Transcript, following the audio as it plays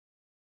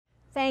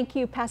Thank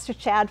you, Pastor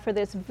Chad, for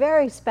this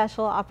very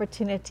special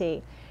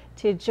opportunity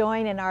to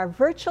join in our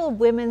virtual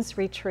women's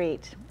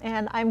retreat,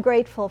 and I'm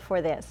grateful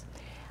for this.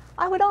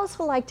 I would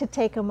also like to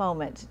take a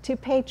moment to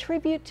pay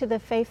tribute to the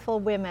faithful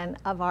women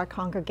of our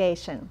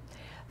congregation,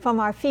 from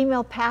our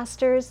female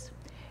pastors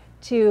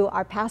to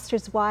our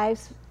pastors'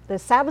 wives, the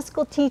Sabbath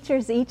school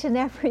teachers each and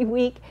every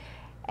week,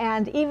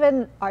 and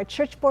even our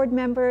church board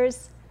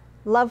members,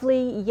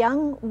 lovely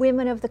young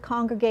women of the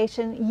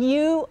congregation.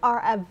 You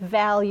are a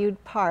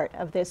valued part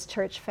of this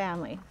church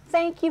family.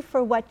 Thank you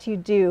for what you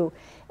do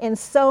in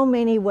so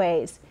many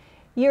ways.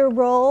 Your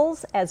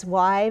roles as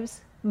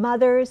wives,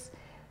 mothers,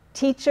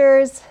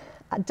 teachers,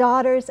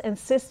 daughters, and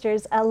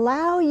sisters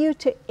allow you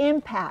to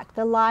impact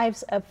the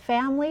lives of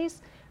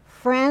families,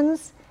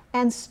 friends,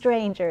 and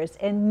strangers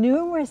in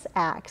numerous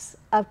acts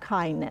of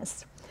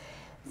kindness.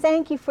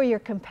 Thank you for your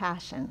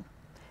compassion.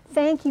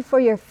 Thank you for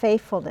your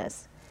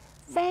faithfulness.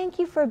 Thank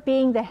you for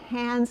being the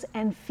hands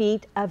and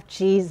feet of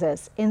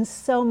Jesus in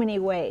so many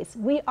ways.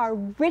 We are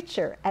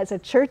richer as a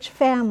church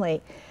family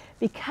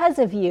because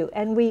of you,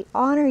 and we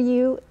honor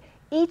you,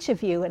 each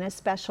of you, in a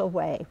special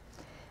way.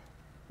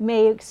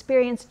 May you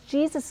experience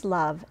Jesus'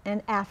 love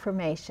and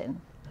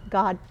affirmation.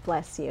 God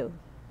bless you.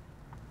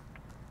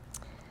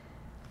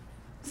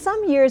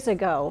 Some years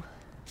ago,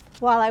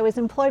 while I was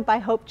employed by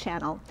Hope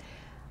Channel,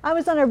 I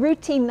was on a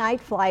routine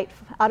night flight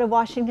out of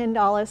Washington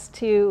Dulles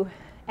to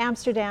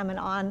Amsterdam and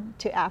on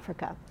to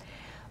Africa.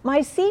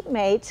 My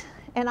seatmate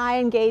and I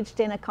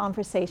engaged in a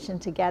conversation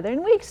together,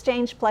 and we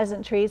exchanged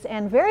pleasantries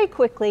and very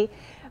quickly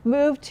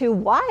moved to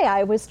why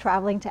I was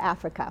traveling to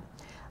Africa.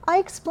 I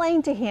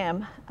explained to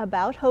him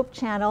about Hope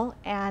Channel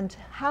and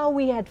how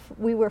we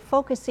were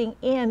focusing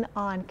in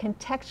on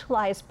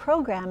contextualized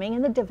programming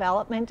and the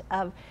development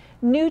of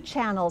new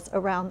channels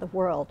around the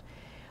world.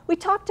 We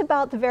talked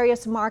about the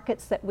various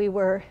markets that we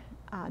were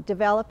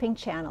developing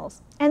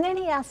channels, and then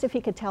he asked if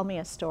he could tell me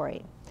a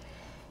story.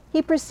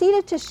 He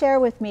proceeded to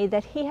share with me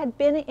that he had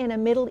been in a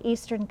Middle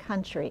Eastern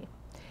country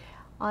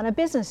on a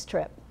business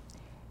trip.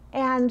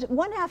 And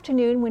one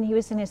afternoon when he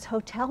was in his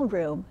hotel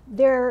room,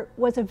 there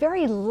was a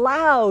very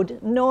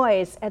loud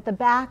noise at the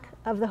back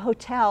of the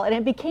hotel, and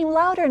it became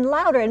louder and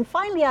louder, and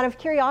finally, out of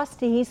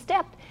curiosity, he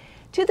stepped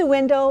to the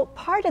window,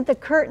 parted the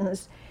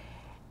curtains,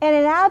 and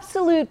in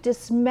absolute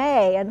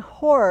dismay and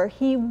horror,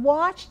 he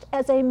watched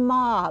as a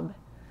mob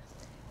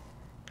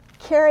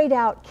carried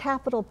out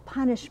capital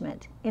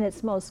punishment in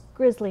its most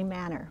grisly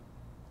manner.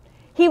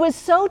 He was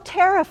so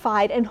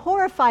terrified and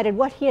horrified at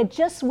what he had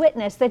just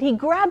witnessed that he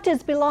grabbed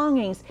his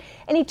belongings,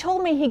 and he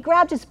told me he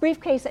grabbed his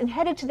briefcase and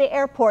headed to the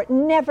airport,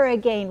 never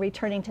again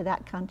returning to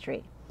that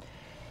country.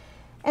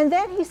 And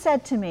then he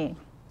said to me,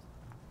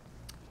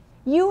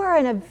 "You are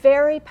in a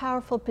very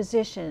powerful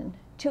position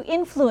to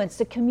influence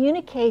the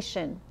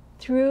communication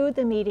through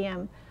the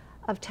medium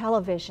of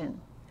television.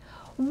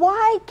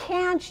 Why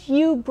can't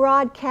you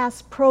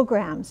broadcast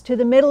programs to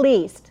the Middle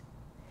East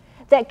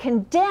that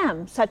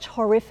condemn such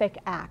horrific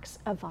acts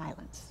of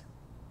violence?"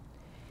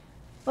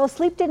 Well,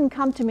 sleep didn't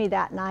come to me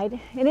that night,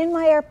 and in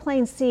my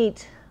airplane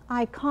seat,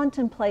 I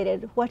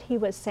contemplated what he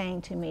was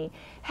saying to me.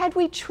 Had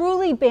we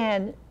truly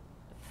been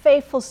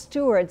faithful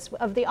stewards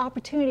of the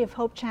opportunity of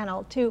Hope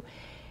Channel to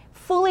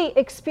fully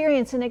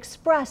experience and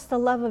express the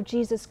love of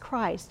Jesus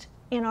Christ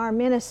in our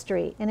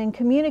ministry and in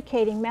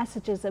communicating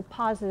messages of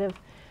positive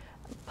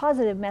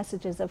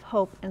messages of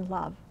hope and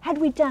love? Had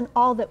we done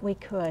all that we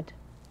could?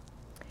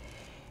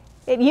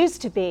 It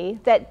used to be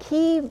that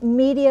key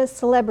media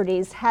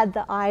celebrities had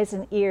the eyes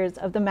and ears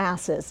of the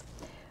masses.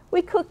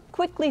 We could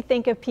quickly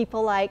think of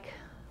people like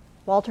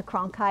Walter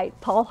Cronkite,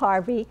 Paul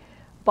Harvey,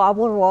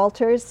 Barbara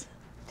Walters,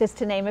 just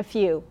to name a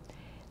few.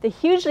 The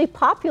hugely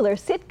popular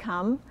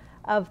sitcom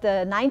of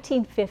the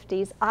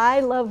 1950s, I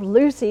Love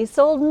Lucy,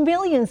 sold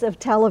millions of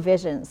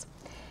televisions.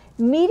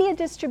 Media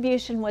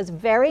distribution was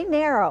very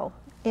narrow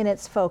in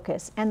its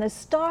focus, and the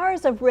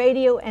stars of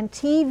radio and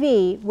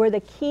TV were the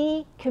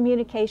key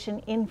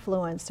communication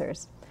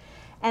influencers.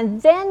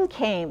 And then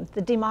came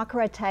the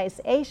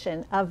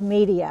democratization of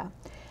media.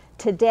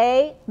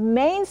 Today,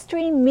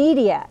 mainstream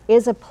media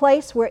is a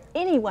place where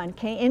anyone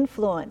can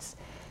influence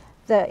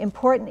the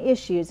important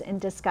issues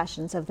and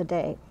discussions of the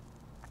day.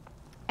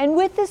 And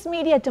with this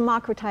media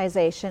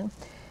democratization,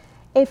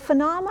 a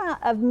phenomenon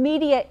of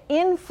media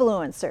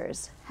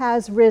influencers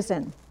has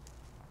risen.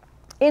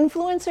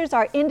 Influencers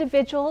are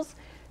individuals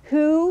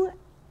who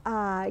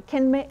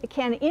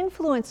can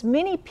influence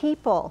many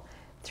people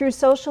through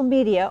social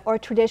media or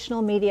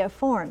traditional media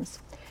forms,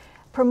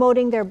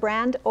 promoting their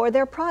brand or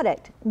their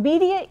product.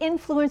 Media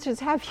influencers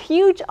have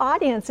huge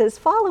audiences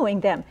following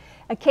them.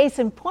 A case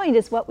in point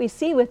is what we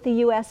see with the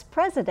US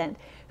president,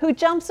 who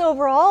jumps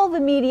over all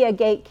the media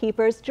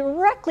gatekeepers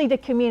directly to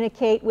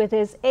communicate with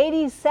his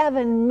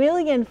 87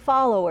 million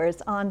followers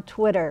on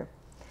Twitter.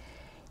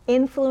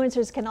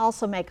 Influencers can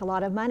also make a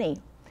lot of money.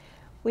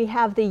 We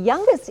have the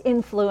youngest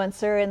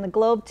influencer in the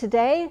globe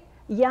today,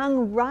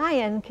 young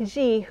Ryan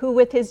Kajee, who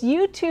with his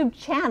YouTube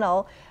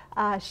channel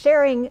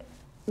sharing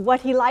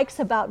what he likes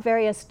about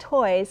various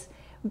toys,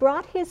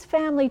 brought his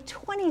family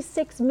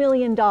 $26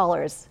 million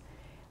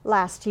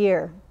last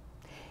year.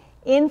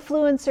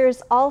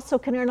 Influencers also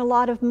can earn a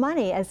lot of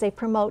money as they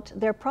promote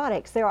their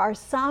products. There are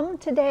some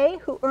today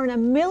who earn $1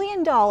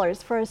 million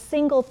for a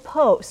single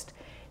post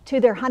to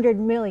their 100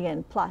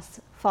 million plus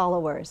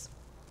followers.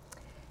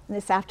 And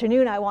this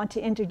afternoon, I want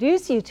to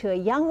introduce you to a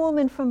young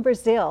woman from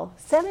Brazil,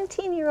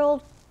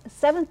 17-year-old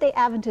Seventh-day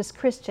Adventist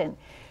Christian,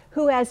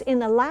 who has in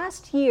the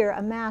last year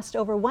amassed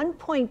over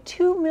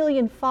 1.2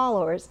 million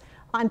followers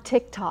on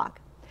TikTok.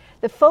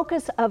 The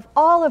focus of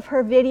all of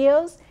her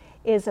videos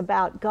is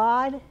about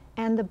God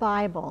and the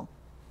Bible.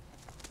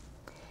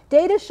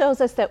 Data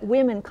shows us that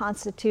women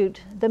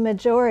constitute the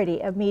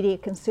majority of media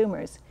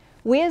consumers.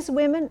 We as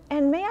women,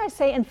 and may I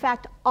say, in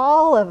fact,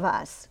 all of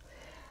us,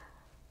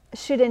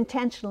 should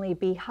intentionally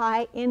be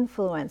high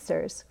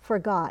influencers for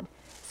God.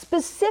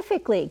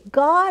 Specifically,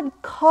 God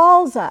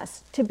calls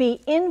us to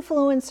be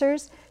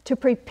influencers to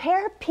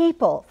prepare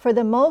people for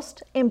the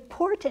most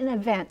important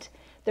event,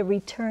 the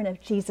return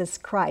of Jesus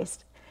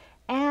Christ,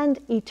 and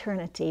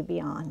eternity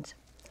beyond.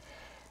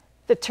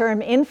 The term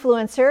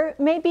influencer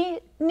may be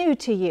new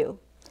to you,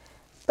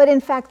 but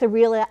in fact the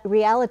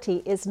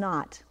reality is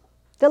not.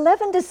 The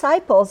 11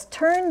 disciples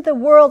turned the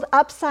world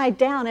upside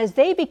down as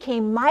they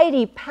became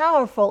mighty,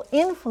 powerful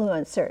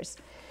influencers.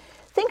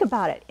 Think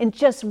about it. In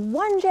just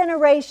one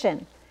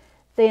generation,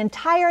 the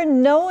entire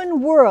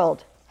known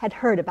world had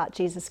heard about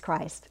Jesus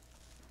Christ.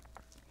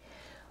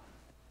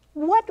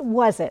 What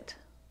was it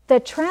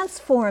that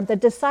transformed the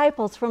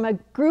disciples from a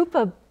group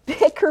of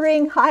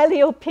bickering, highly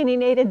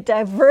opinionated,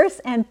 diverse,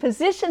 and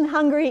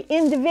position-hungry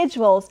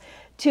individuals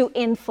to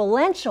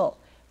influential,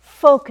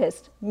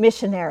 focused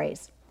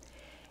missionaries?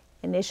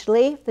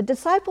 Initially, the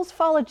disciples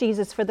followed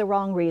Jesus for the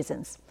wrong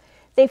reasons.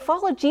 They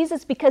followed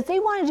Jesus because they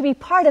wanted to be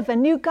part of a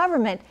new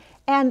government,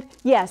 and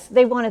yes,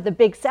 they wanted the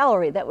big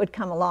salary that would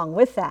come along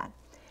with that.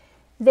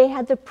 They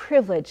had the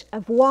privilege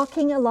of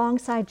walking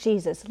alongside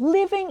Jesus,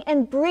 living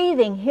and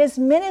breathing his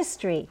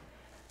ministry.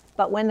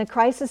 But when the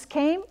crisis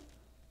came,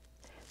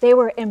 they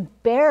were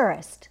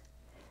embarrassed.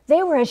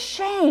 They were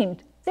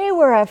ashamed. They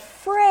were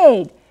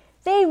afraid.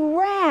 They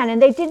ran,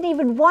 and they didn't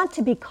even want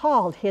to be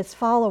called his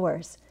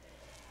followers.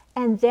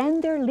 And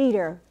then their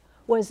leader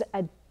was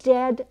a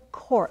dead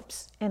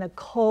corpse in a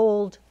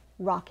cold,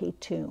 rocky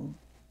tomb.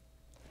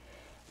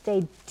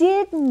 They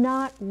did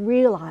not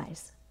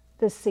realize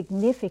the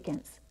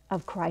significance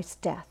of Christ's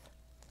death.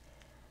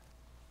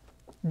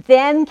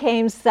 Then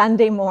came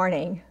Sunday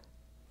morning.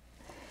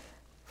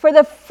 For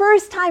the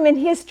first time in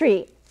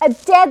history, a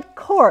dead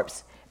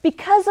corpse,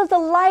 because of the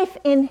life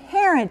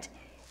inherent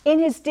in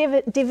his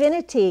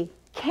divinity,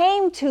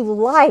 came to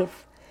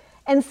life.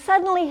 And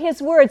suddenly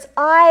his words,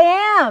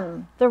 "I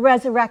am the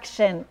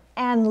resurrection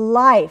and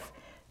life,"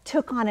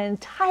 took on an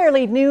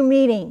entirely new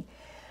meaning.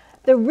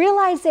 The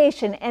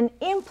realization and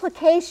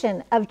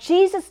implication of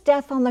Jesus'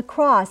 death on the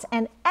cross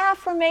and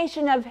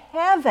affirmation of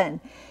heaven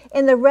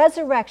in the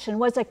resurrection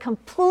was a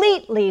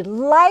completely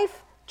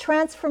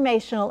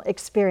life-transformational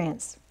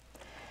experience.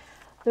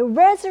 The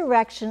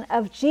resurrection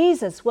of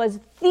Jesus was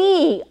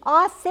the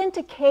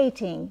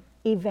authenticating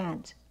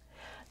event.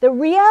 The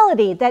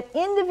reality that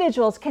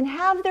individuals can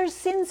have their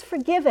sins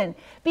forgiven,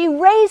 be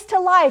raised to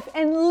life,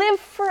 and live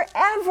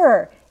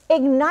forever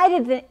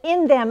ignited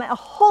in them a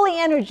holy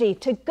energy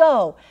to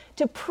go,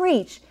 to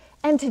preach,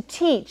 and to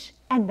teach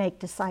and make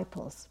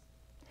disciples.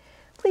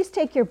 Please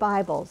take your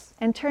Bibles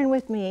and turn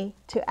with me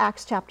to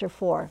Acts chapter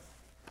 4.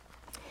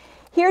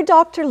 Here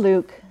Dr.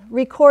 Luke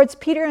records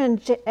Peter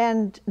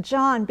and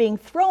John being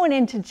thrown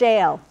into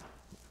jail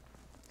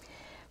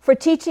for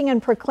teaching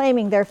and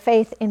proclaiming their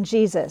faith in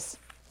Jesus.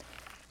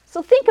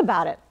 So think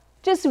about it.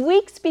 Just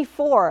weeks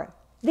before,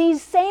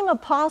 these same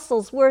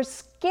apostles were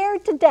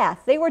scared to death.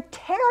 They were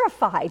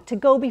terrified to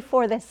go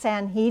before the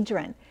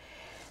Sanhedrin.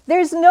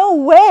 There's no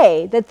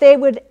way that they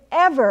would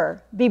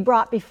ever be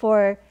brought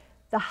before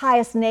the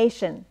highest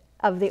nation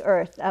of the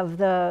earth, of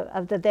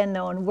the then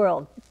known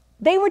world.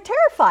 They were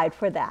terrified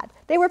for that.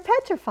 They were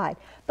petrified.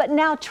 But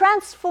now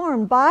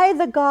transformed by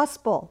the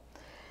gospel,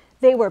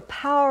 they were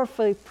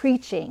powerfully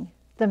preaching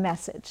the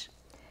message.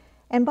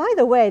 And by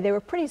the way, they were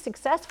pretty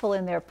successful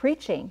in their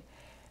preaching,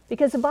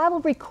 because the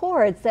Bible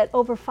records that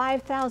over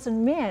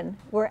 5,000 men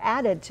were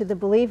added to the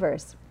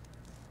believers.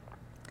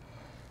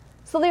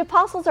 So the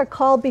apostles are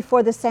called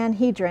before the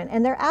Sanhedrin,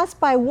 and they're asked,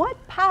 by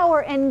what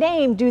power and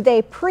name do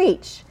they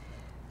preach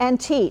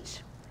and teach?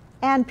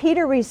 And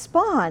Peter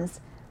responds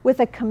with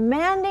a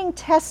commanding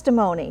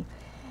testimony,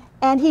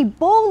 and he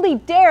boldly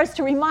dares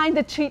to remind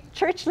the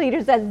church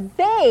leaders that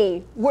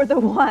they were the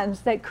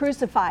ones that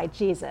crucified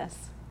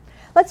Jesus.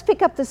 Let's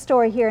pick up the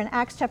story here in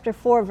Acts chapter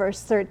 4,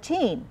 verse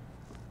 13.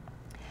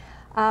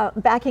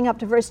 Backing up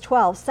to verse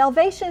 12.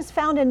 "Salvation is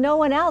found in no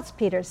one else,"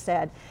 Peter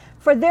said,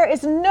 "for there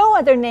is no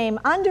other name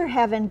under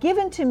heaven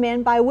given to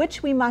men by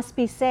which we must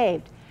be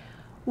saved."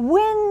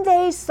 When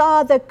they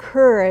saw the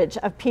courage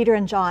of Peter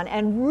and John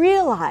and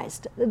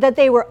realized that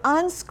they were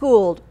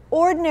unschooled,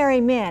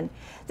 ordinary men,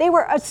 they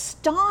were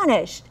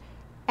astonished,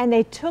 and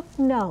they took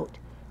note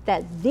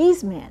that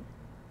these men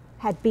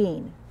had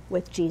been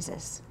with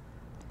Jesus.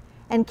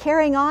 And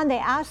carrying on, they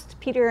asked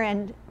Peter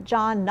and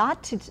John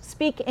not to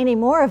speak any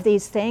more of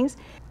these things.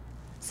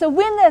 So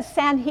when the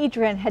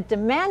Sanhedrin had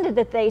demanded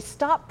that they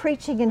stop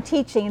preaching and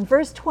teaching, in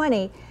verse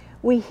 20,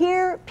 we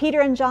hear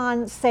Peter and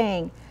John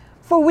saying,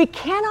 "For we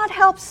cannot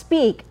help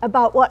speak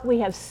about what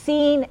we have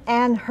seen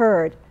and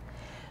heard."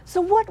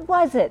 So what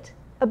was it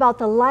about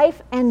the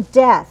life and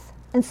death,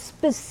 and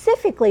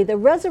specifically the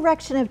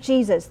resurrection of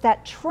Jesus,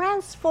 that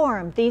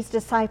transformed these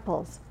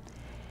disciples?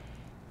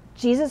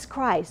 Jesus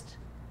Christ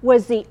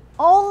was the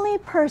only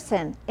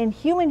person in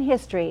human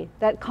history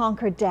that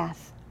conquered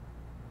death.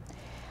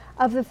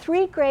 Of the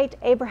three great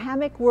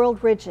Abrahamic world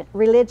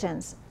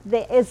religions,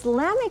 the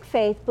Islamic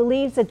faith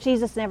believes that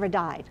Jesus never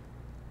died.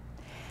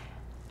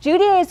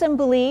 Judaism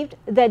believed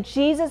that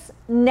Jesus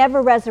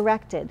never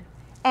resurrected.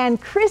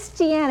 And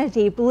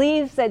Christianity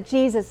believes that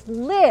Jesus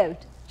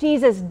lived,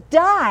 Jesus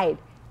died,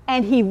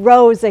 and he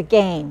rose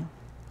again.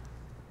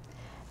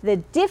 The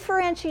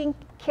differentiating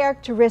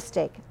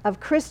characteristic of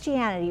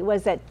Christianity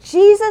was that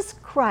Jesus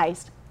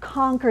Christ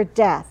conquered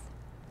death.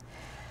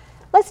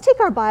 Let's take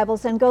our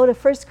Bibles and go to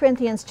 1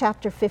 Corinthians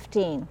chapter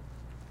 15.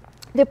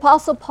 The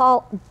Apostle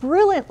Paul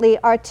brilliantly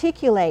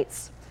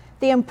articulates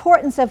the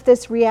importance of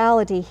this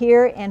reality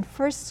here in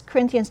 1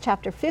 Corinthians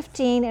chapter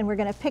 15, and we're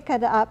going to pick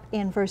it up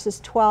in verses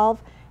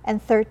 12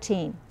 and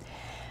 13.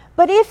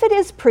 "But if it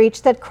is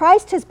preached that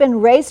Christ has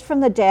been raised from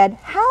the dead,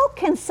 how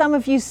can some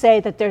of you say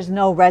that there's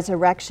no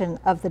resurrection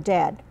of the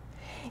dead?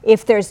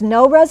 If there's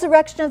no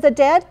resurrection of the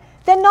dead,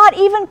 then not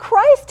even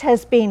Christ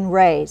has been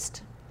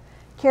raised."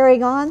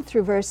 Carrying on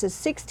through verses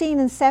 16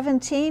 and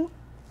 17.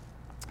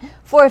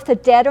 "For if the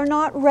dead are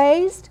not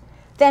raised,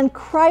 then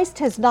Christ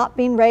has not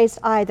been raised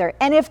either.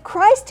 And if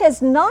Christ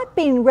has not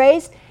been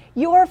raised,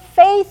 your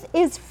faith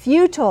is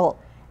futile,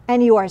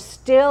 and you are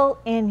still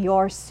in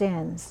your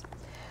sins."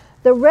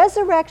 The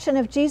resurrection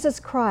of Jesus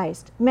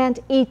Christ meant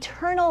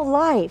eternal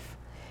life,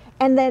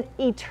 and that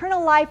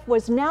eternal life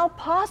was now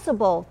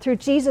possible through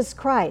Jesus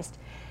Christ.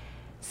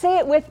 Say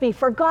it with me: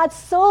 "For God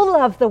so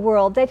loved the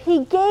world that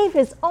he gave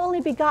his only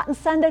begotten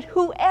Son, that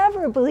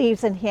whoever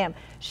believes in him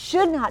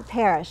should not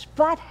perish,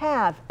 but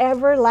have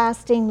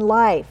everlasting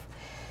life."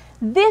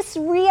 This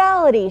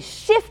reality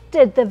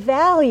shifted the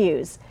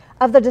values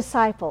of the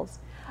disciples.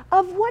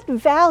 Of what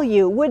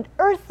value would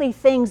earthly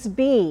things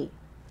be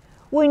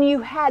when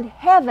you had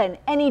heaven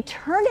and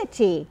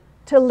eternity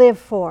to live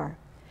for?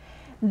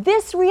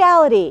 This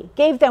reality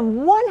gave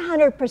them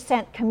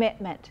 100%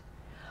 commitment,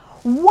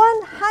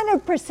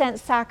 100%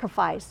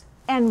 sacrifice,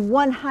 and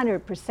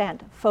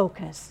 100%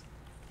 focus.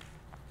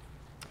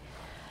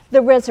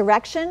 The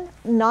resurrection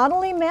not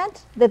only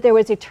meant that there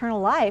was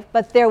eternal life,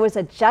 but there was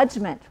a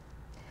judgment.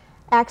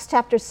 Acts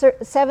chapter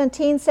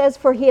 17 says,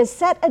 "For he has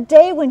set a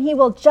day when he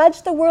will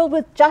judge the world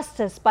with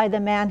justice by the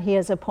man he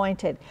has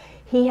appointed.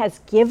 He has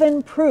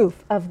given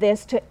proof of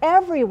this to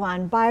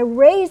everyone by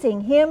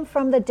raising him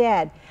from the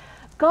dead."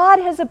 God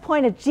has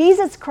appointed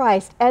Jesus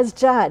Christ as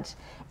judge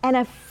and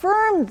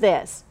affirmed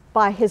this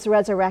by his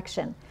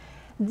resurrection.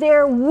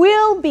 There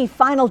will be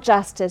final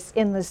justice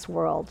in this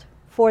world,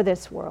 for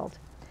this world.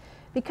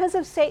 Because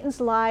of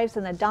Satan's lies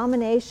and the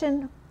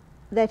domination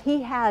that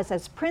he has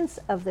as prince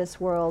of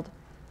this world,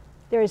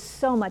 there is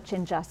so much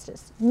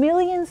injustice.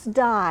 Millions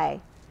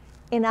die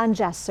in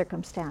unjust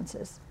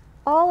circumstances.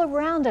 All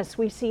around us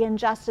we see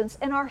injustice,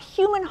 and our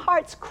human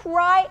hearts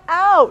cry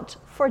out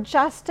for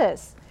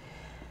justice.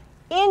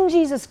 In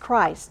Jesus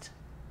Christ,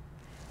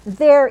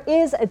 there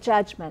is a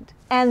judgment,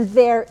 and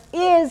there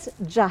is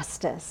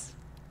justice.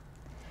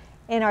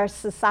 In our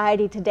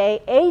society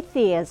today,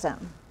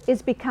 atheism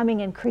is becoming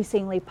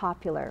increasingly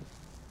popular.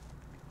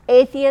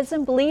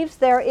 Atheism believes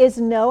there is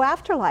no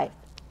afterlife.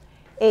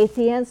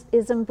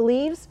 Atheism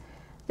believes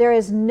there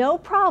is no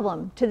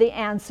problem to the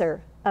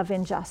answer of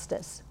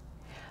injustice.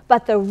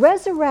 But the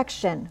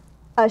resurrection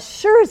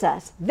assures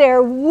us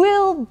there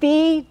will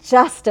be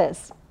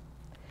justice.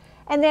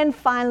 And then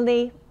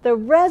finally, the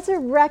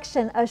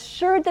resurrection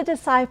assured the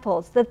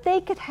disciples that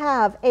they could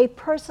have a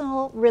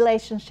personal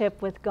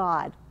relationship with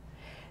God.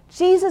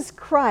 Jesus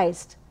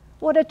Christ,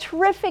 what a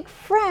terrific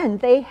friend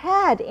they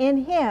had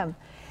in him.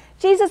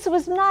 Jesus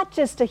was not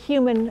just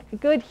a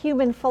good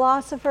human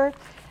philosopher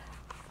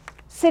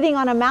sitting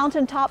on a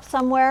mountaintop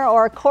somewhere,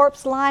 or a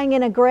corpse lying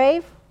in a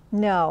grave.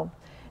 No.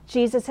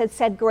 Jesus had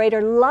said,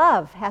 "Greater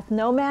love hath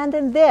no man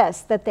than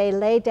this, that they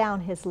lay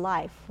down his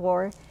life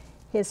for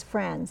his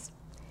friends."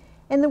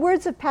 In the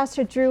words of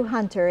Pastor Drew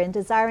Hunter in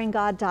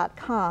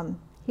DesiringGod.com,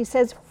 he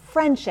says,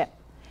 "Friendship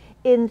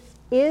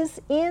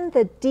is in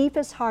the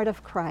deepest heart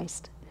of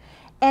Christ,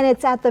 and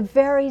it's at the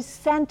very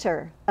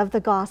center of the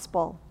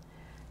gospel.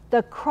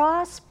 The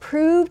cross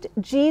proved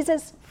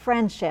Jesus'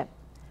 friendship.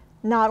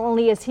 Not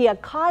only is he a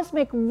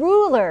cosmic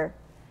ruler,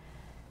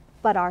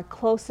 but our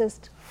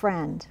closest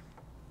friend."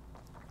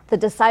 The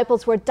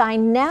disciples were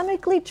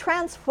dynamically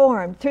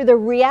transformed through the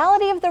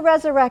reality of the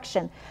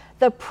resurrection,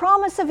 the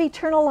promise of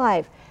eternal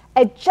life,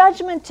 a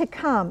judgment to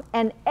come,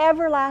 and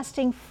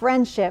everlasting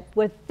friendship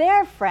with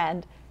their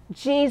friend,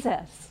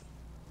 Jesus.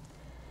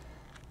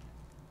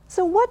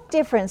 So what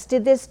difference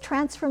did this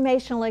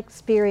transformational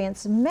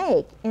experience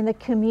make in the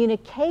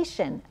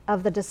communication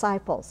of the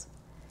disciples?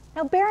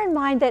 Now bear in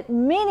mind that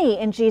many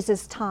in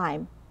Jesus'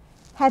 time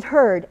had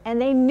heard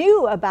and they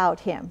knew about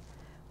him.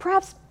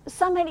 Perhaps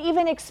some had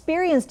even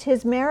experienced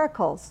his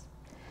miracles.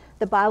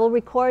 The Bible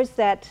records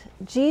that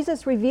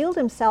Jesus revealed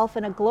himself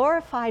in a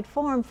glorified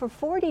form for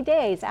 40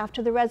 days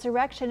after the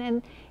resurrection,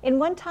 and in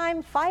one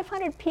time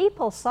 500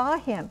 people saw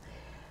him.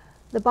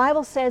 The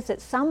Bible says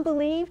that some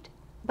believed,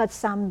 but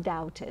some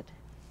doubted.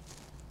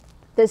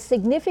 The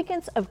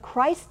significance of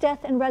Christ's death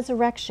and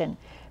resurrection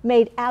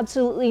made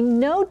absolutely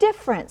no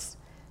difference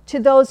to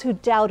those who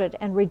doubted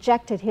and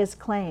rejected his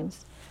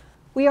claims.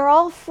 We are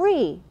all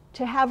free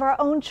to have our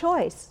own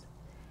choice.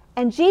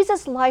 And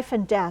Jesus' life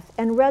and death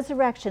and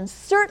resurrection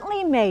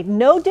certainly made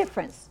no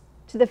difference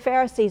to the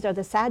Pharisees or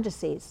the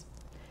Sadducees.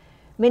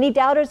 Many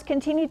doubters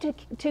continued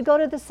to go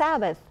to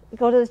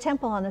the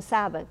temple on the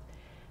Sabbath.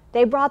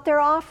 They brought their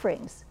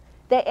offerings.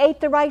 They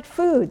ate the right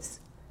foods.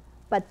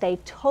 But they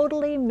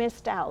totally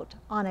missed out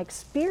on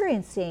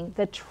experiencing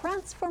the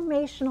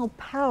transformational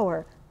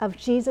power of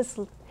Jesus'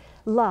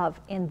 love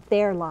in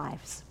their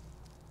lives.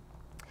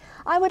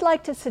 I would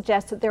like to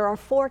suggest that there are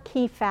 4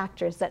 key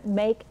factors that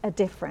make a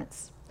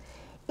difference.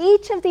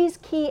 Each of these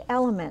key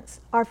elements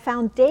are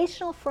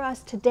foundational for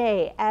us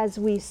today as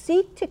we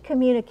seek to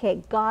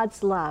communicate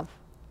God's love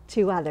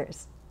to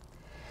others.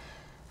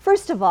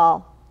 First of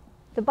all,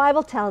 the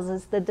Bible tells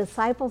us the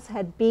disciples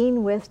had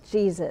been with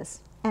Jesus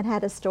and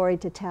had a story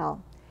to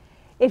tell.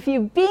 If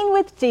you've been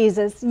with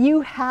Jesus,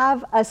 you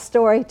have a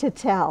story to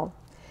tell.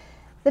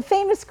 The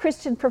famous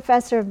Christian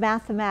professor of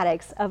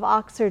mathematics of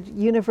Oxford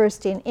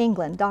University in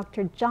England,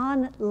 Dr.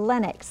 John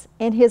Lennox,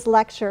 in his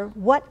lecture,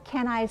 "What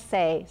Can I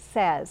Say?"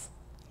 says,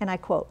 and I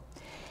quote,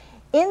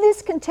 "In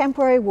this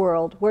contemporary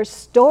world where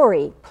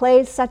story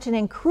plays such an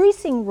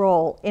increasing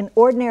role in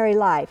ordinary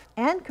life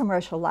and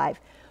commercial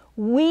life,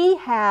 we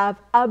have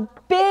a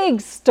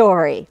big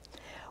story.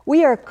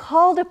 We are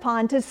called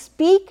upon to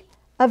speak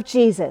of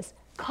Jesus,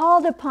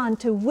 called upon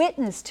to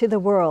witness to the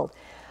world,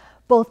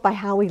 both by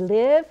how we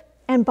live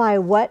and by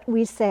what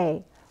we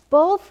say.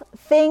 Both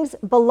things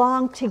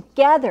belong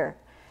together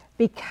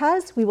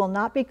because we will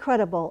not be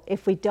credible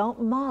if we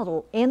don't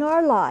model in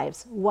our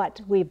lives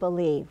what we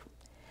believe."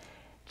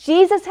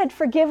 Jesus had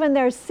forgiven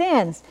their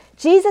sins.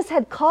 Jesus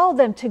had called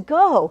them to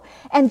go,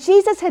 and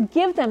Jesus had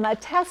given them a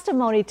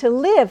testimony to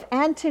live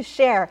and to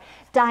share.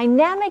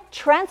 Dynamic,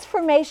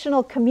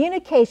 transformational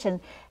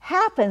communication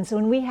happens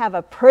when we have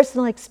a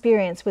personal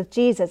experience with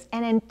Jesus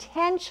and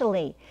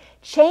intentionally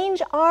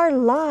change our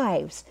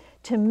lives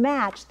to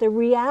match the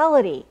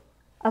reality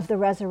of the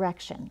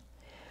resurrection.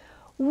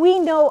 We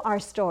know our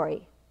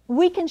story.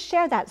 We can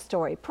share that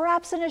story,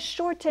 perhaps in a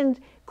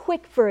shortened,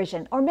 quick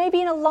version, or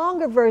maybe in a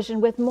longer version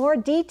with more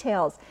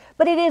details,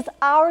 but it is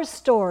our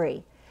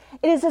story.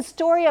 It is a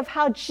story of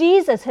how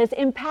Jesus has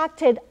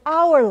impacted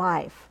our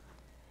life.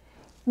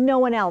 No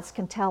one else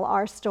can tell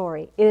our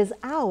story. It is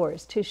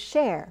ours to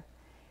share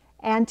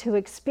and to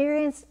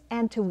experience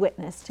and to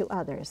witness to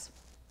others.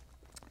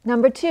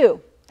 Number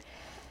 2,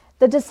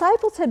 the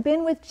disciples had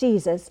been with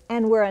Jesus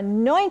and were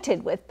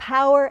anointed with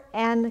power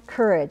and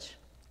courage.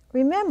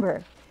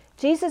 Remember,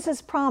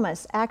 Jesus'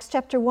 promise, Acts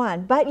chapter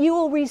 1, "But you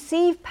will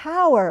receive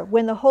power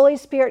when the Holy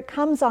Spirit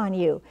comes on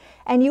you,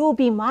 and you will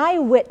be my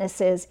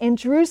witnesses in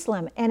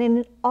Jerusalem and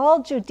in all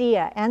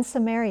Judea and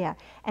Samaria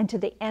and to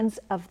the ends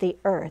of the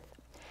earth."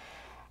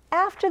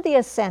 After the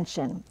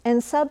ascension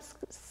and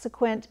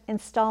subsequent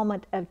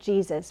installment of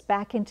Jesus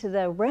back into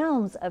the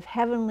realms of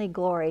heavenly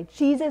glory,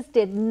 Jesus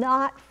did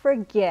not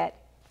forget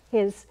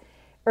his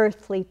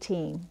earthly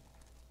team.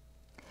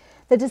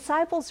 The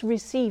disciples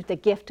received the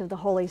gift of the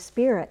Holy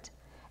Spirit,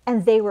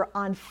 and they were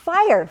on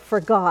fire for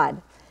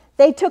God.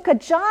 They took a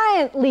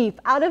giant leap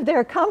out of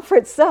their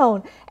comfort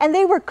zone, and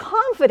they were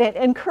confident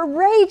and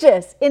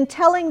courageous in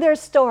telling their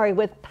story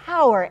with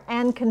power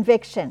and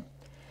conviction.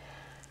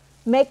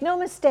 Make no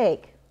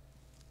mistake,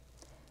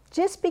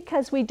 just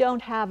because we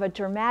don't have a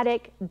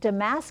dramatic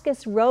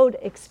Damascus Road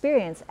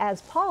experience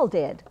as Paul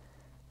did,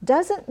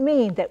 doesn't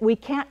mean that we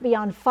can't be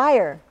on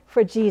fire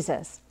for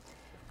Jesus.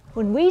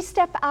 When we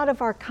step out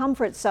of our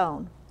comfort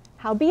zone,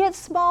 howbeit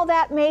small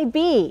that may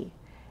be,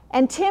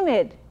 and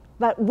timid,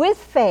 but with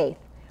faith,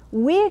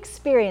 we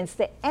experience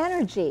the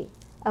energy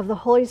of the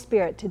Holy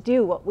Spirit to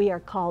do what we are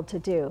called to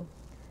do.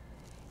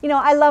 You know,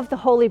 I love the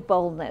holy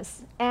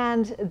boldness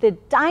and the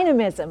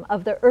dynamism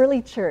of the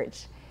early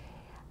church.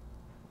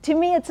 To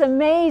me, it's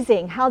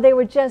amazing how they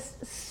were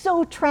just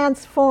so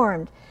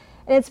transformed.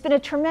 And it's been a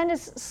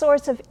tremendous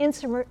source of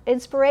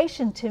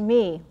inspiration to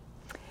me.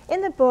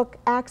 In the book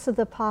Acts of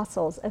the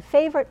Apostles, a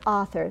favorite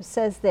author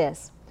says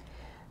this: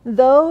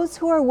 "Those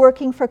who are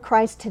working for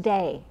Christ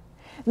today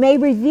may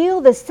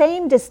reveal the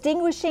same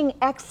distinguishing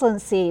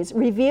excellencies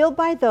revealed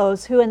by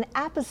those who in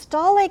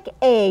apostolic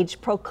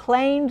age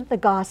proclaimed the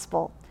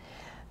gospel.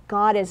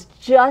 God is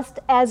just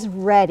as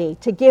ready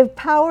to give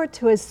power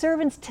to his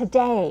servants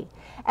today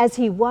as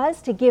he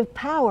was to give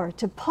power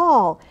to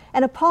Paul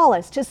and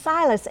Apollos, to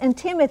Silas and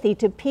Timothy,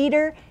 to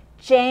Peter,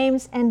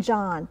 James, and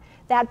John.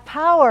 that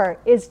power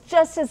is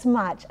just as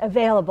much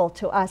available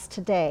to us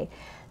today.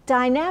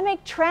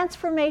 Dynamic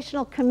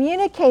transformational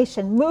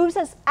communication moves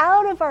us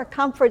out of our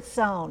comfort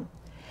zone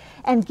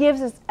and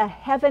gives us a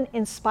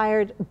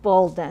heaven-inspired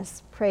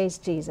boldness. Praise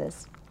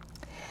Jesus.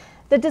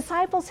 The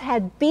disciples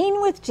had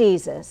been with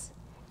Jesus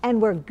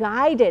and were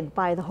guided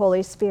by the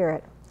Holy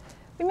Spirit.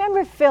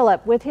 Remember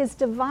Philip with his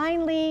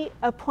divinely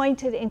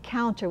appointed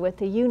encounter with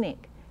the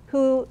eunuch,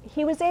 who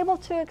he was able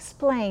to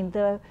explain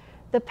the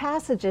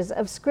passages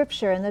of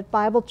Scripture and the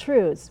Bible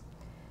truths.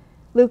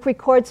 Luke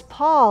records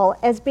Paul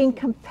as being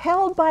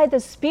compelled by the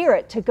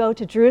Spirit to go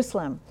to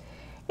Jerusalem.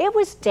 It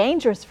was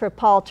dangerous for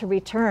Paul to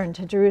return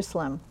to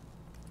Jerusalem,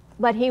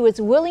 but he was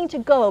willing to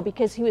go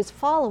because he was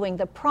following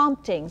the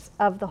promptings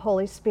of the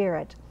Holy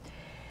Spirit.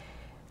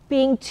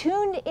 Being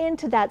tuned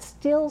into that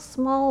still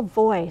small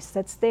voice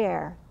that's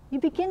there, you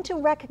begin to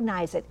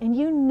recognize it, and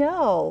you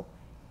know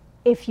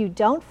if you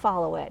don't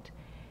follow it,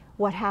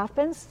 what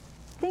happens?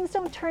 Things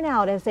don't turn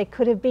out as they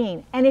could have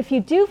been. And if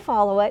you do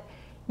follow it,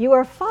 you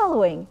are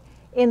following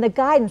in the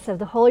guidance of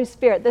the Holy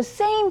Spirit. The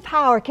same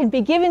power can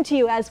be given to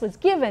you as was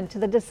given to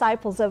the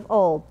disciples of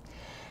old.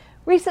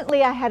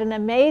 Recently, I had an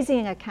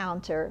amazing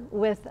encounter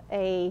with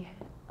a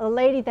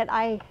lady that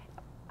I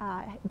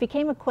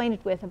became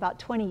acquainted with about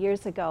 20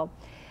 years ago.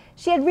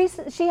 She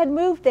had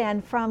moved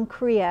then from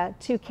Korea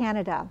to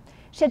Canada.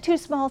 She had 2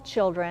 small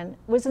children,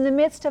 was in the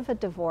midst of a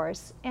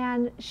divorce,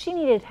 and she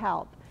needed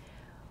help.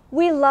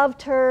 We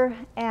loved her,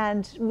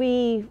 and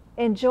we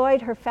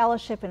enjoyed her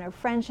fellowship and her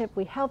friendship.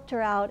 We helped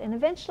her out, and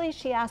eventually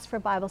she asked for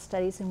Bible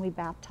studies, and we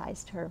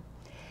baptized her.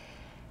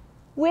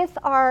 With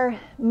our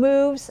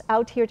moves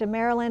out here to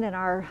Maryland and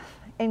our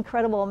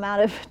incredible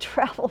amount of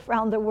travel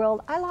around the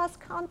world, I lost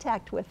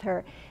contact with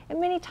her,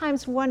 and many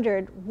times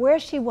wondered where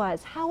she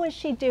was, how was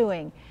she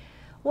doing,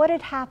 what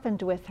had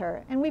happened with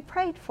her, and we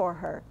prayed for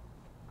her.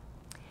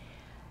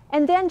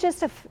 And then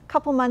just a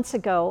couple months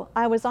ago,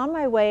 I was on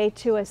my way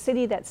to a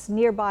city that's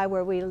nearby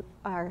where we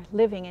are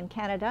living in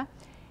Canada.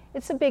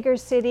 It's a bigger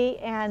city,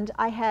 and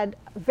I had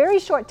a very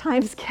short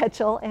time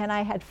schedule, and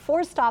I had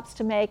 4 stops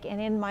to make, and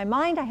in my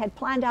mind I had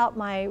planned out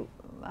my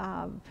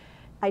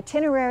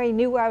itinerary,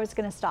 knew where I was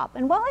going to stop.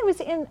 And while I was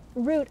en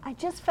route, I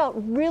just felt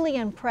really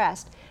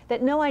impressed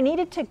that no, I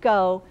needed to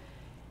go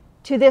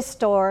to this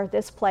store,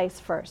 this place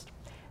first.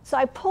 So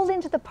I pulled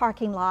into the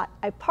parking lot.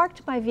 I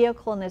parked my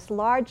vehicle in this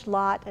large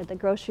lot at the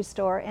grocery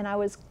store, and I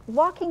was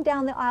walking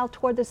down the aisle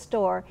toward the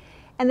store,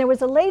 and there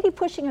was a lady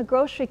pushing a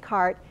grocery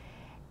cart,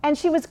 and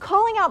she was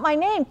calling out my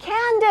name,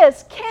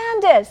 Candace,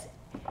 Candace.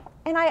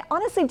 And I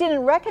honestly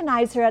didn't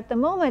recognize her at the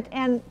moment,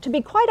 and to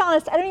be quite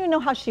honest, I don't even know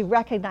how she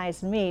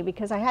recognized me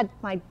because I had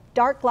my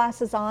dark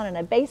glasses on and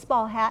a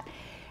baseball hat.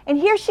 And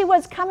here she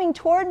was coming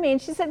toward me,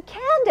 and she said,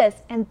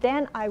 Candace. And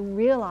then I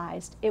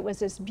realized it was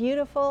this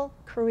beautiful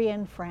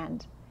Korean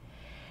friend.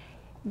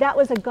 That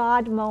was a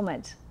God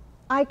moment.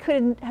 I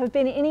couldn't have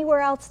been anywhere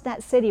else in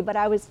that city, but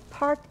I was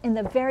parked in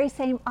the very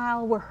same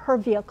aisle where her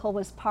vehicle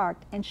was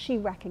parked, and she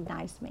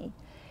recognized me.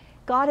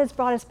 God has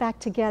brought us back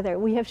together.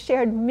 We have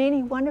shared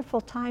many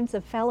wonderful times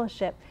of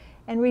fellowship,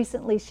 and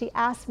recently she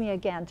asked me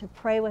again to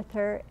pray with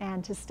her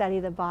and to study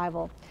the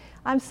Bible.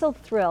 I'm so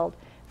thrilled.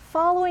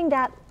 Following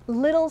that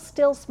little,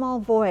 still, small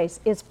voice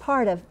is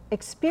part of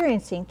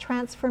experiencing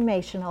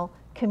transformational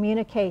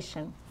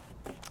communication.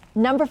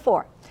 Number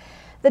 4.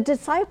 The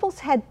disciples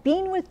had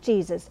been with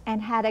Jesus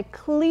and had a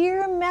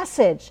clear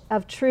message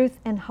of truth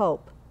and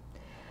hope.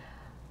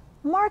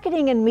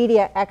 Marketing and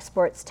media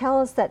experts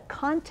tell us that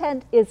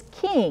content is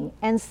king,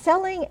 and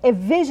selling a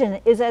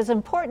vision is as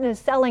important as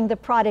selling the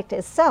product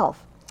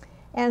itself.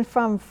 And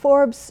from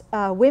Forbes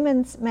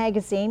Women's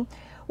Magazine,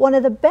 one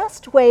of the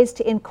best ways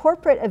to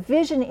incorporate a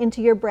vision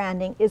into your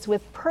branding is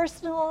with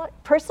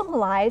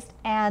personalized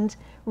and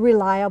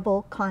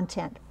reliable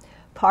content.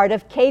 Part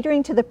of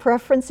catering to the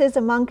preferences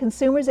among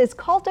consumers is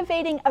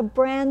cultivating a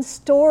brand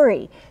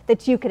story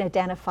that you can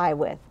identify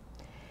with.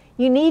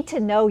 You need to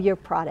know your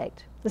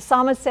product. The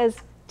psalmist says,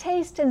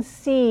 taste and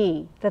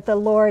see that the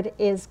Lord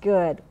is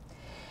good.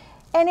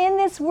 And in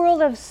this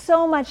world of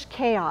so much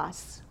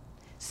chaos,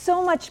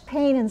 so much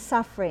pain and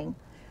suffering,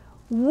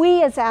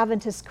 we as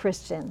Adventist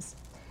Christians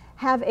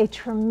have a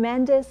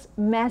tremendous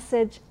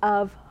message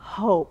of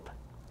hope.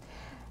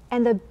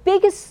 And the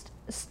biggest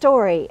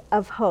story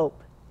of hope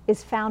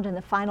is found in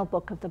the final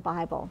book of the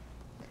Bible.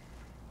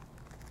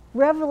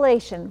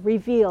 Revelation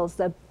reveals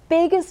the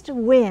biggest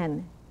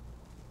win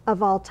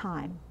of all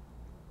time.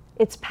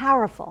 It's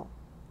powerful.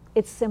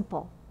 It's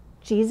simple.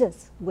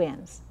 Jesus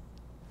wins,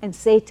 and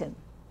Satan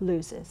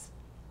loses.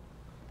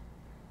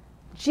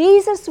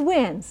 Jesus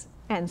wins,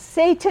 and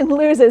Satan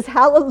loses.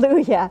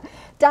 Hallelujah.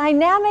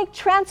 Dynamic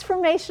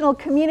transformational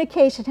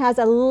communication has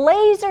a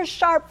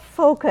laser-sharp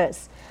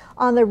focus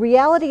on the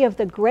reality of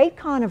the great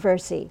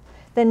controversy,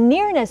 the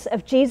nearness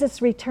of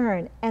Jesus'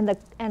 return, and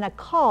a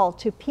call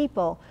to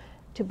people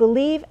to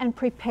believe and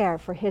prepare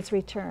for his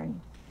return.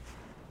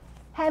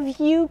 Have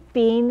you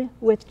been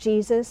with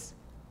Jesus?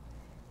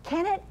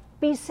 Can it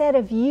be said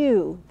of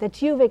you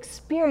that you've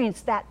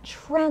experienced that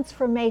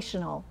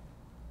transformational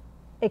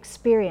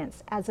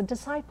experience as the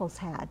disciples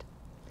had.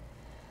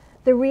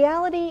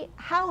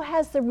 How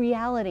has the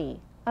reality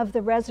of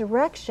the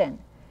resurrection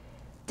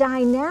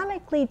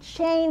dynamically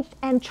changed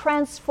and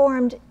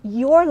transformed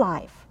your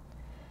life?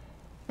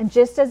 And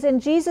just as in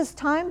Jesus'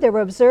 time there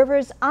were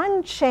observers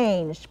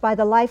unchanged by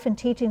the life and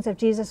teachings of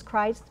Jesus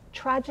Christ,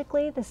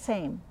 tragically the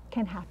same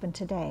can happen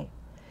today.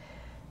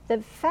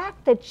 The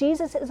fact that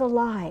Jesus is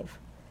alive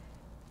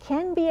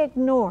can be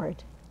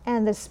ignored,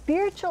 and the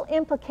spiritual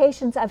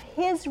implications of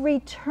his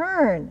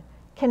return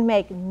can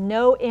make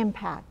no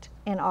impact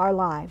in our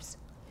lives.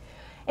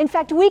 In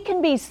fact, we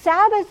can be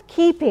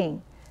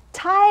Sabbath-keeping,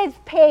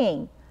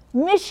 tithe-paying,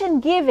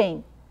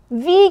 mission-giving,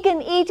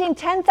 vegan-eating,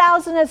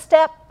 10,000 a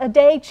step a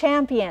day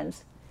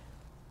champions.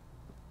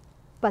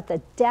 But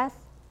the death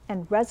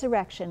and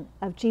resurrection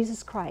of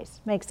Jesus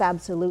Christ makes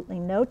absolutely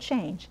no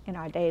change in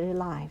our daily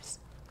lives.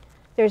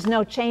 There's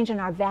no change in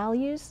our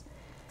values,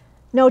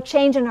 no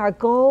change in our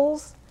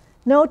goals,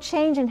 no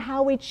change in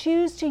how we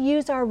choose to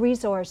use our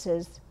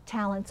resources,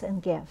 talents,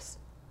 and gifts.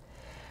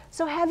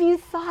 So have you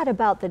thought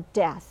about the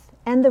death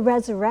and the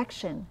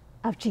resurrection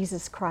of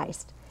Jesus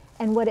Christ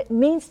and what it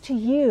means to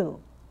you,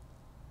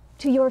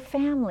 to your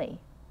family,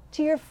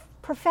 to your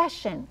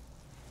profession,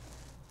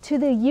 to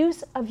the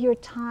use of your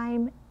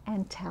time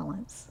and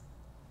talents?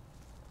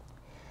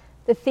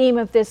 The theme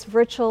of this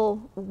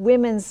virtual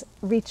women's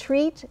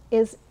retreat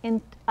is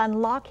in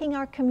unlocking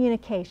our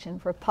communication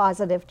for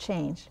positive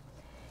change.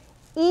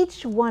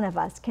 Each one of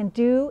us can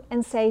do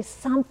and say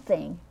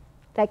something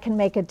that can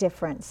make a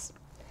difference,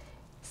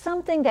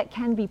 something that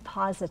can be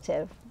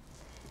positive.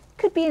 It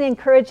could be an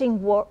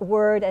encouraging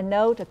word, a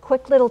note, a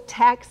quick little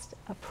text,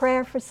 a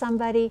prayer for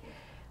somebody.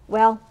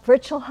 Well,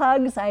 virtual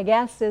hugs, I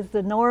guess, is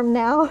the norm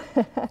now.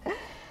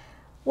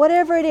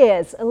 Whatever it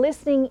is, a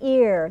listening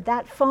ear,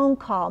 that phone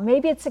call,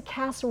 maybe it's a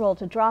casserole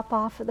to drop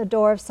off at the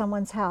door of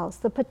someone's house.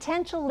 The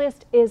potential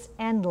list is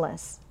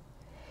endless.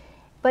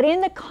 But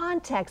in the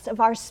context of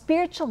our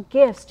spiritual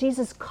gifts,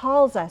 Jesus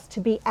calls us to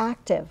be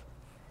active.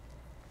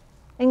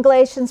 In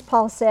Galatians,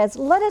 Paul says,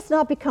 "Let us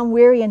not become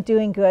weary in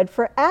doing good,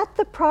 for at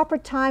the proper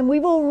time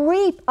we will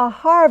reap a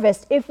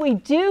harvest if we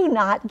do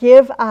not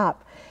give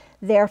up.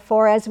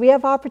 Therefore, as we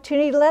have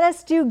opportunity, let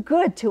us do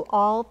good to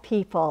all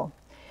people."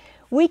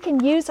 We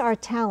can use our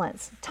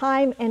talents,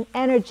 time, and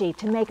energy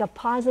to make a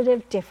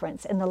positive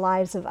difference in the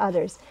lives of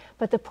others.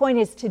 But the point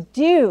is to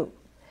do.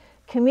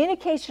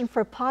 Communication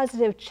for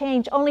positive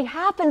change only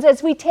happens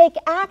as we take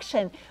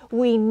action.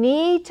 We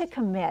need to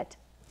commit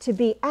to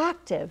be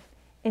active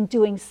in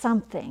doing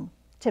something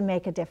to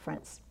make a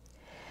difference.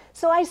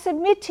 So I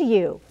submit to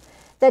you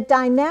that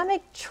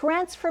dynamic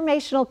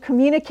transformational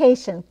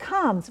communication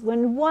comes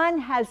when one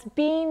has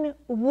been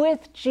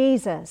with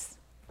Jesus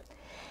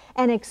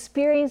and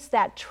experienced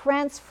that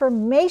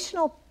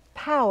transformational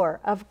power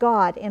of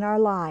God in our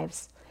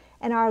lives.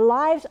 And our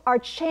lives are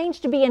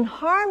changed to be in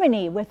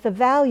harmony with the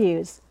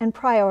values and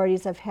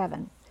priorities of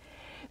heaven.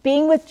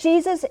 Being with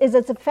Jesus is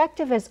as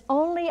effective as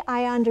only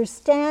I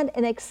understand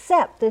and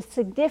accept the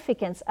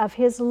significance of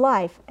his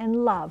life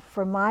and love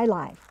for my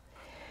life.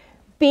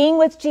 Being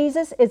with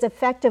Jesus is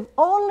effective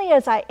only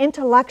as I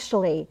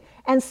intellectually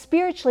and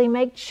spiritually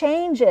make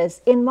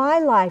changes in my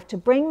life to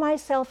bring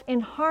myself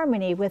in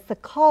harmony with the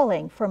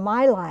calling for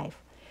my life.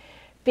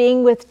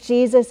 Being with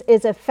Jesus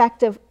is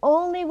effective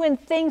only when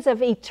things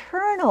of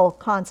eternal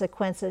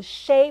consequences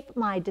shape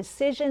my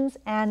decisions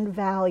and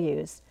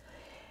values.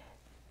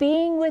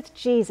 Being with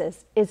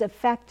Jesus is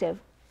effective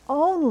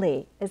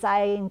only as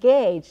I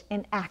engage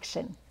in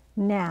action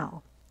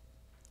now.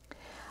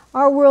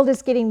 Our world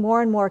is getting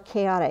more and more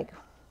chaotic.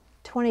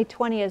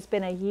 2020 has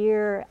been a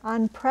year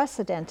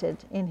unprecedented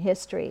in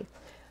history.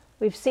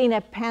 We've seen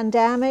a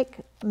pandemic,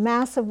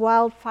 massive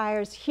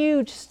wildfires,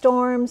 huge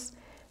storms,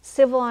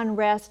 civil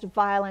unrest,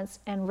 violence,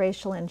 and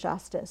racial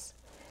injustice.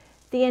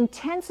 The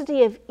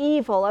intensity of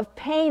evil, of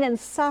pain and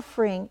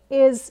suffering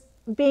is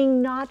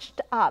being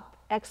notched up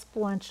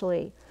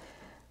exponentially.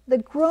 The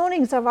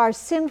groanings of our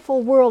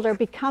sinful world are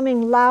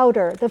becoming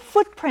louder. The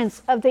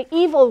footprints of the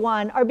evil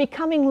one are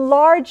becoming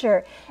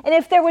larger. And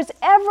if there was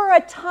ever a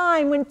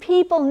time when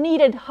people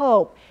needed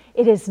hope,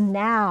 it is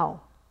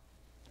now.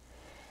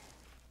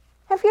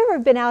 Have you ever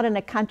been out in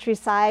the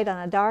countryside on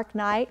a dark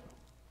night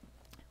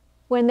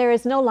when there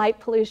is no light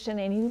pollution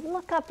and you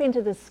look up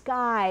into the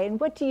sky and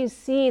what do you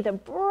see? The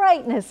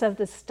brightness of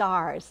the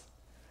stars.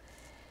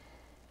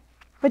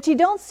 But you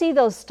don't see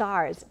those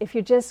stars if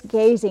you're just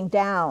gazing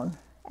down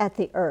at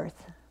the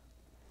earth.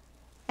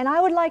 And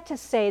I would like to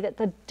say that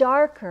the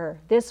darker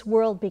this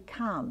world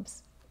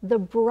becomes, the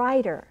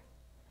brighter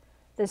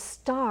the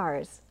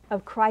stars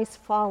of Christ's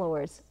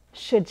followers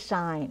should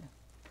shine.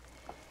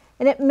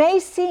 And it may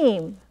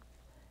seem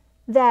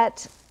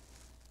that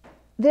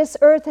this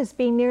earth has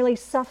been nearly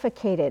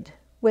suffocated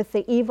with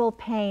the evil,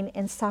 pain,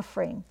 and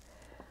suffering.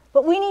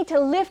 But we need to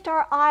lift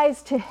our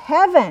eyes to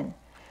heaven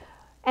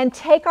and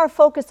take our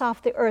focus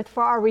off the earth,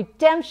 for our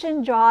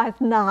redemption draweth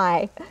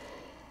nigh.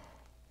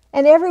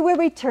 And everywhere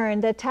we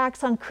turn, the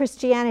attacks on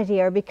Christianity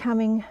are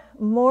becoming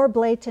more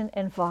blatant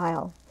and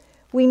vile.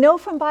 We know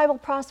from Bible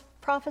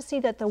prophecy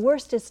that the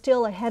worst is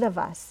still ahead of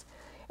us.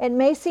 It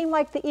may seem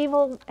like the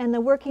evil and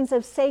the workings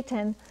of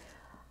Satan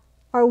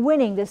are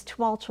winning this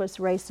tumultuous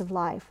race of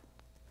life.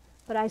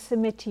 But I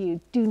submit to you,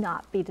 do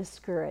not be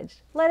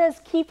discouraged. Let us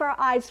keep our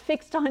eyes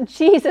fixed on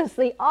Jesus,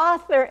 the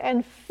author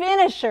and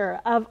finisher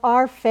of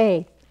our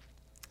faith.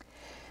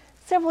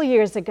 Several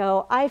years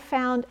ago, I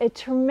found a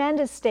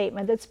tremendous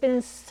statement that's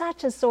been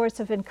such a source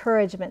of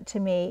encouragement to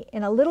me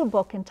in a little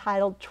book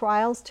entitled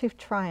Trials to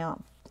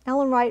Triumph.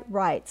 Ellen White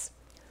writes,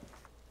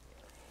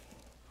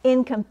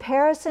 "In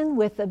comparison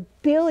with the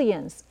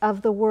billions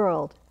of the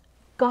world,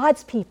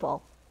 God's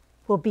people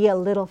will be a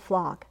little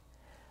flock,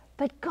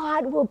 but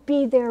God will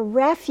be their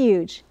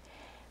refuge.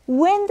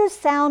 When the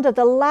sound of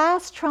the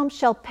last trump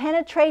shall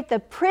penetrate the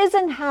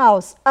prison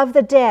house of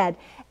the dead,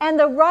 and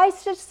the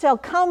righteous shall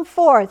come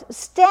forth,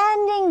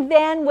 standing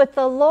then with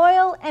the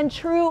loyal and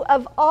true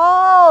of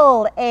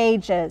all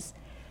ages,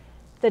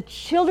 the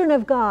children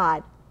of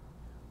God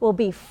will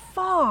be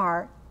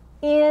far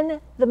in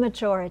the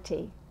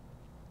majority."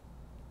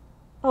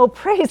 Oh,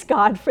 praise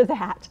God for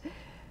that.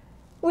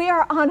 We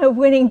are on a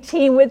winning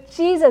team with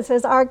Jesus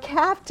as our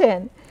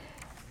captain.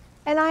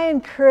 And I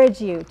encourage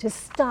you to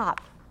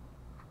stop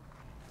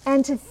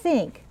and to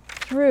think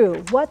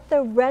through what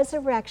the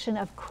resurrection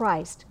of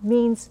Christ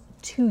means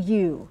to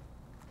you.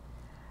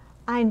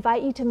 I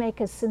invite you to make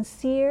a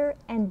sincere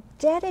and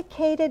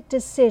dedicated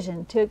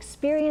decision to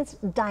experience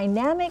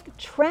dynamic,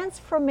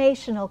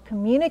 transformational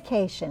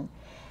communication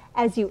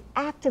as you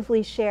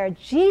actively share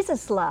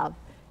Jesus' love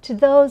to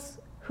those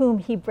whom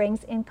he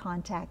brings in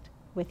contact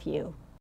with you.